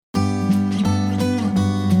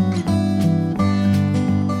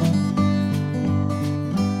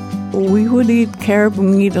We would eat caribou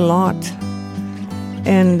meat a lot.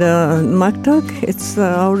 And maktuk, it's the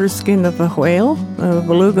outer skin of a whale, a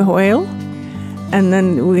beluga whale. And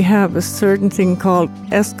then we have a certain thing called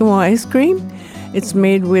Eskimo ice cream. It's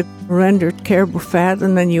made with rendered caribou fat,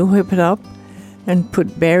 and then you whip it up and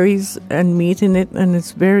put berries and meat in it, and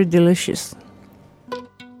it's very delicious.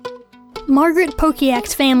 Margaret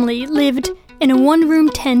Pokiak's family lived in a one-room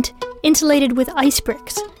tent insulated with ice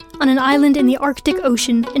bricks on an island in the Arctic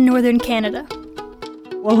Ocean in northern Canada.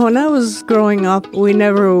 Well, when I was growing up, we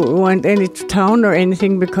never went any town or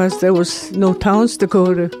anything because there was no towns to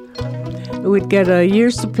go to. We'd get a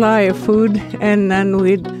year's supply of food, and then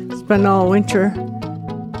we'd spend all winter.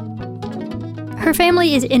 Her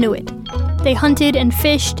family is Inuit. They hunted and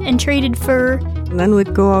fished and traded fur. And then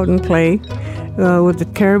we'd go out and play with the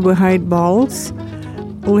caribou hide balls.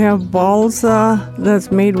 We have balls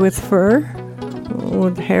that's made with fur,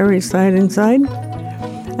 with hairy side inside.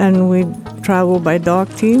 And we'd travel by dog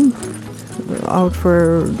team out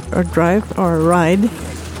for a drive or a ride.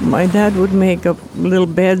 My dad would make up little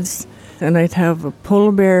beds, and I'd have a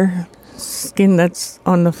polar bear skin that's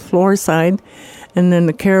on the floor side, and then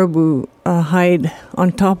the caribou hide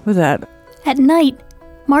on top of that. At night,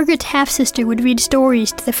 Margaret's half-sister would read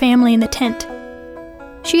stories to the family in the tent.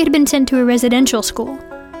 She had been sent to a residential school,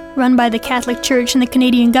 run by the Catholic Church and the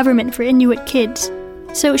Canadian government for Inuit kids,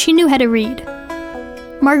 so she knew how to read.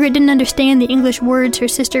 Margaret didn't understand the English words her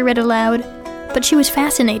sister read aloud, but she was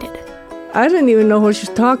fascinated. I didn't even know what she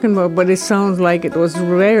was talking about, but it sounds like it was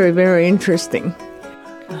very, very interesting.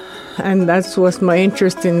 And that's what my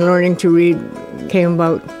interest in learning to read came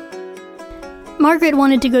about. Margaret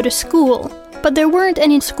wanted to go to school, but there weren't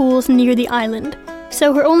any schools near the island,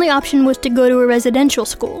 so her only option was to go to a residential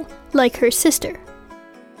school, like her sister.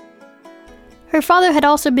 Her father had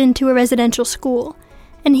also been to a residential school,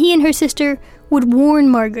 and he and her sister would warn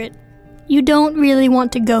Margaret, "You don't really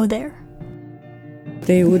want to go there."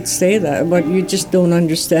 They would say that, but you just don't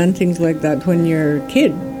understand things like that when you're a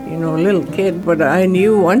kid, a little kid. But I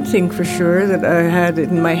knew one thing for sure, that I had it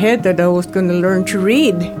in my head that I was going to learn to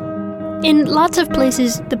read. In lots of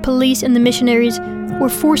places, the police and the missionaries were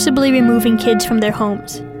forcibly removing kids from their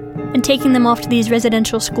homes and taking them off to these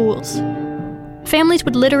residential schools. Families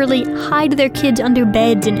would literally hide their kids under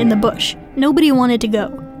beds and in the bush. Nobody wanted to go.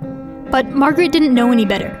 But Margaret didn't know any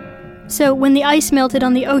better. So when the ice melted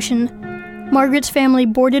on the ocean, Margaret's family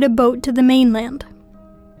boarded a boat to the mainland.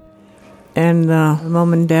 And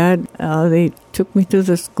Mom and Dad, they took me to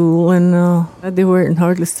the school, and they weren't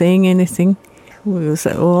hardly saying anything. We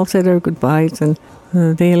all said our goodbyes, and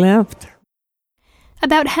they left.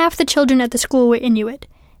 About half the children at the school were Inuit,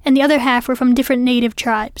 and the other half were from different native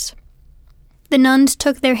tribes. The nuns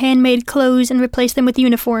took their handmade clothes and replaced them with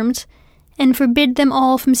uniforms, and forbid them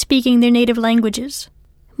all from speaking their native languages.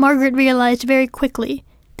 Margaret realized very quickly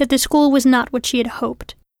that the school was not what she had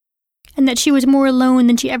hoped, and that she was more alone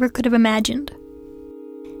than she ever could have imagined.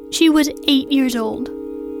 She was 8 years old.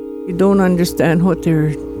 You don't understand what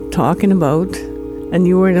they're talking about, and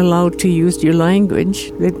you weren't allowed to use your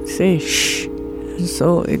language. They'd say, shh.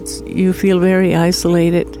 So you feel very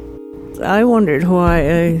isolated. I wondered why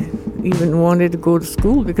I even wanted to go to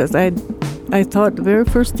school, because I thought the very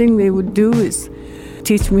first thing they would do is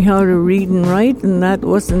teach me how to read and write, and that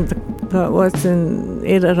wasn't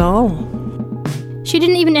it at all. She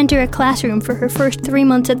didn't even enter a classroom for her first 3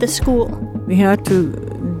 months at the school. We had to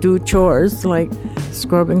do chores like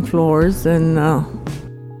scrubbing floors, and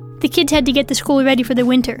the kids had to get the school ready for the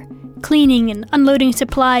winter, cleaning and unloading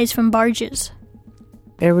supplies from barges.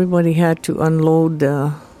 Everybody had to unload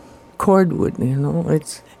cordwood,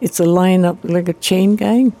 It's a lineup like a chain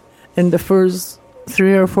gang. And the first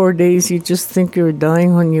 3 or 4 days, you just think you're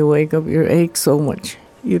dying when you wake up. You ache so much.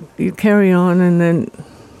 You carry on, and then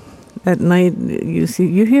at night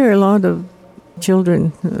you hear a lot of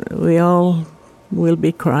children. We all will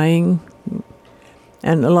be crying,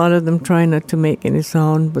 and a lot of them try not to make any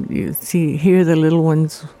sound. But hear the little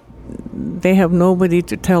ones. They have nobody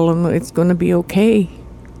to tell them it's going to be okay.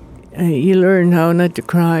 You learn how not to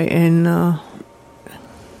cry, and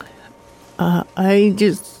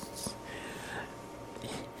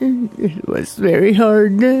it was very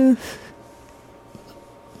hard.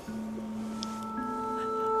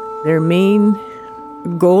 Their main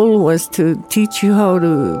goal was to teach you how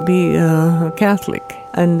to be a Catholic.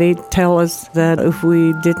 And they tell us that if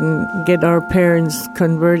we didn't get our parents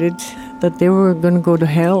converted, that they were going to go to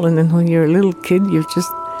hell. And then when you're a little kid, you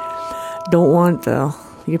just don't want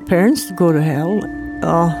your parents to go to hell.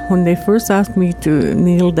 When they first asked me to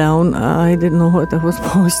kneel down, I didn't know what I was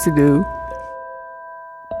supposed to do.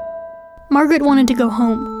 Margaret wanted to go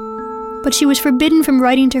home. but she was forbidden from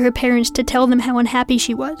writing to her parents to tell them how unhappy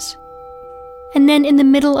she was. And then in the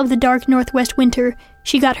middle of the dark Northwest winter,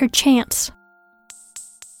 she got her chance.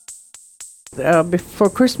 Before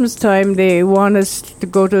Christmas time, they want us to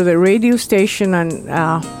go to the radio station and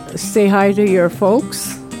say hi to your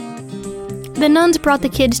folks. The nuns brought the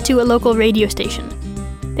kids to a local radio station.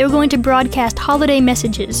 They were going to broadcast holiday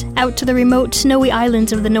messages out to the remote snowy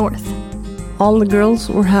islands of the north. All the girls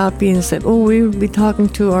were happy and said, oh, we will be talking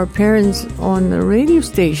to our parents on the radio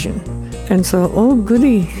station. And so, oh,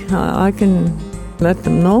 goody, I can let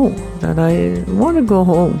them know that I want to go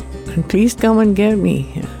home and please come and get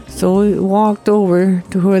me. So we walked over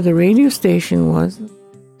to where the radio station was.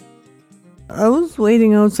 I was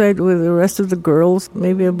waiting outside with the rest of the girls,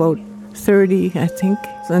 maybe about 30, I think,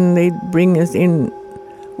 and they'd bring us in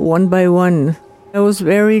one by one. I was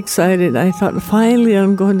very excited. I thought, finally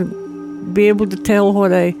I'm going to be able to tell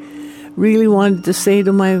what I really wanted to say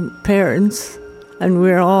to my parents. And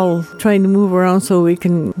we're all trying to move around so we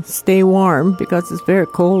can stay warm because it's very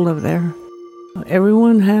cold up there.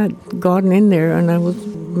 Everyone had gotten in there, and I was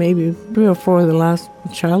maybe 3 or 4 the last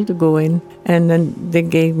child to go in. And then they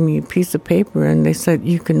gave me a piece of paper, and they said,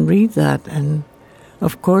 you can read that. And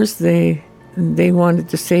of course, they wanted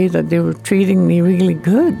to say that they were treating me really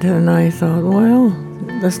good. And I thought, well,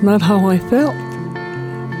 that's not how I felt.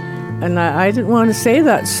 And I didn't want to say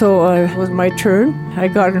that, so it was my turn. I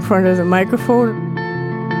got in front of the microphone.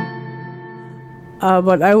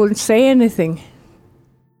 But I wouldn't say anything.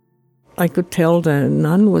 I could tell the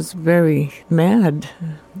nun was very mad,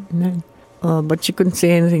 but she couldn't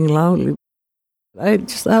say anything loudly. I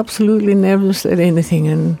just absolutely never said anything,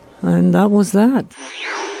 and that was that.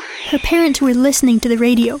 Her parents were listening to the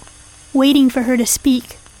radio, waiting for her to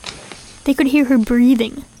speak. They could hear her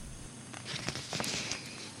breathing.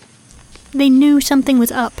 They knew something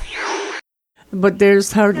was up. But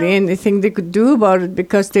there's hardly anything they could do about it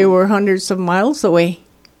because they were hundreds of miles away.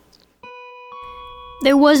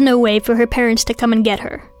 There was no way for her parents to come and get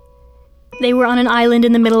her. They were on an island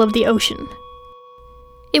in the middle of the ocean.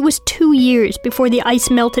 It was 2 years before the ice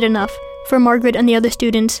melted enough for Margaret and the other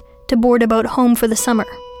students to board a boat home for the summer.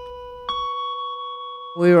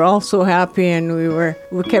 We were all so happy, and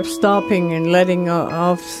we kept stopping and letting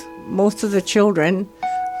off most of the children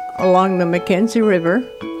along the Mackenzie River.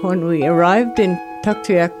 When we arrived in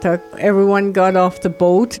Tuktoyaktuk, everyone got off the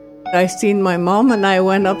boat. I seen my mom, and I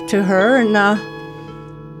went up to her, and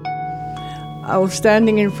I was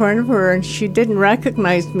standing in front of her, and she didn't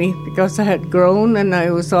recognize me because I had grown and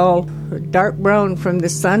I was all dark brown from the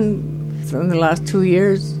sun from the last 2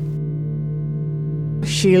 years.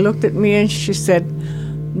 She looked at me and she said,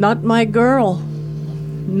 "Not my girl,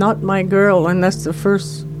 not my girl." And that's the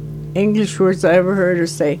first English words I ever heard her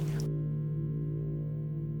say.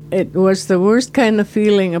 It was the worst kind of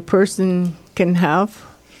feeling a person can have,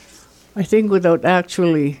 I think, without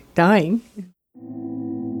actually dying.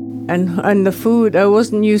 And the food, I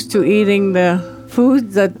wasn't used to eating the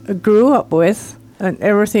food that I grew up with, and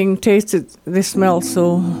everything they smelled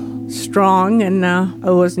so strong, and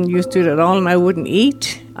I wasn't used to it at all, and I wouldn't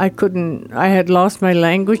eat. I had lost my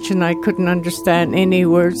language, and I couldn't understand any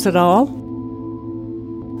words at all.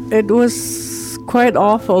 It was quite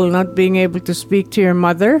awful not being able to speak to your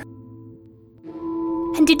mother.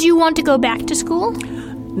 And did you want to go back to school?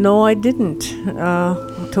 No, I didn't. I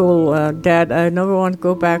told Dad I never want to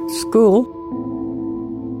go back to school.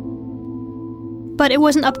 But it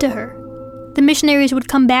wasn't up to her. The missionaries would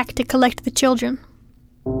come back to collect the children.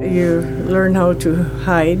 You learn how to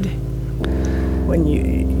hide when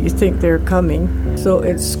you think they're coming. So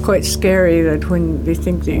it's quite scary that when they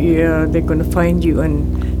think that they're going to find you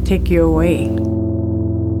and take you away.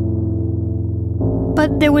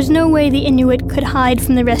 But there was no way the Inuit could hide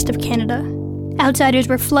from the rest of Canada. Outsiders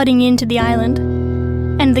were flooding into the island,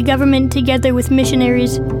 and the government, together with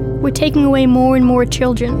missionaries, were taking away more and more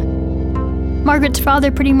children. Margaret's father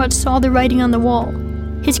pretty much saw the writing on the wall.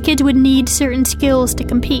 His kids would need certain skills to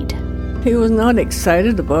compete. He was not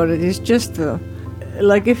excited about it. It's just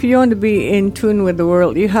like if you want to be in tune with the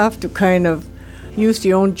world, you have to kind of use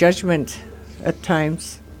your own judgment at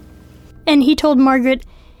times. And he told Margaret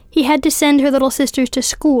he had to send her little sisters to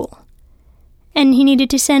school. And he needed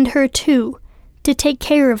to send her too, to take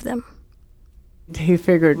care of them. He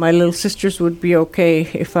figured my little sisters would be okay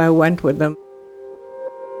if I went with them.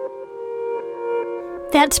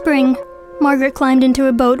 That spring, Margaret climbed into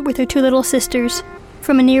a boat with her 2 little sisters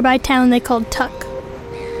from a nearby town they called Tuk.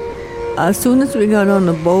 As soon as we got on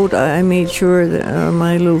the boat, I made sure that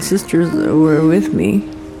my little sisters were with me,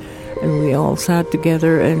 and we all sat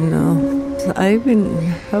together, and I even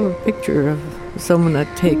have a picture of someone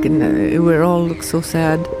I'd taken. We all looked so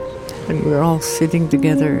sad. and we were all sitting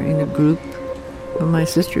together in a group, my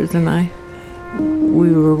sisters and I.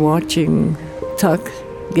 We were watching Tuck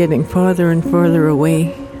getting farther and farther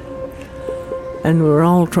away, and we were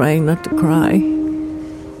all trying not to cry.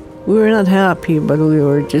 We were not happy, but we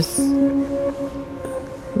were just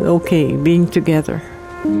okay being together.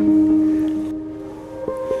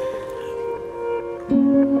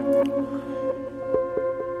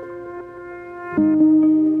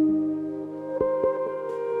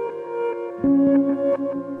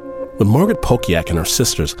 When Margaret Polkiak and her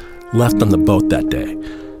sisters left on the boat that day,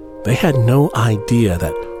 they had no idea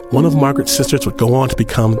that one of Margaret's sisters would go on to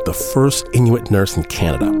become the first Inuit nurse in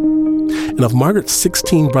Canada. And of Margaret's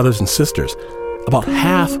 16 brothers and sisters, about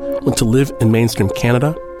half went to live in mainstream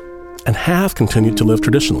Canada, and half continued to live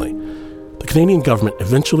traditionally. The Canadian government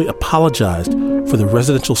eventually apologized for the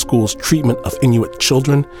residential school's treatment of Inuit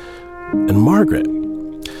children, and Margaret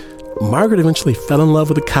eventually fell in love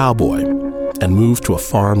with a cowboy and moved to a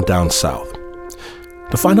farm down south.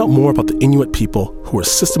 To find out more about the Inuit people who were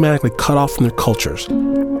systematically cut off from their cultures,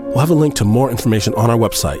 we'll have a link to more information on our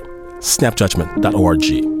website,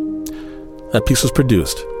 snapjudgment.org. That piece was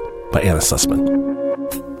produced by Anna Sussman.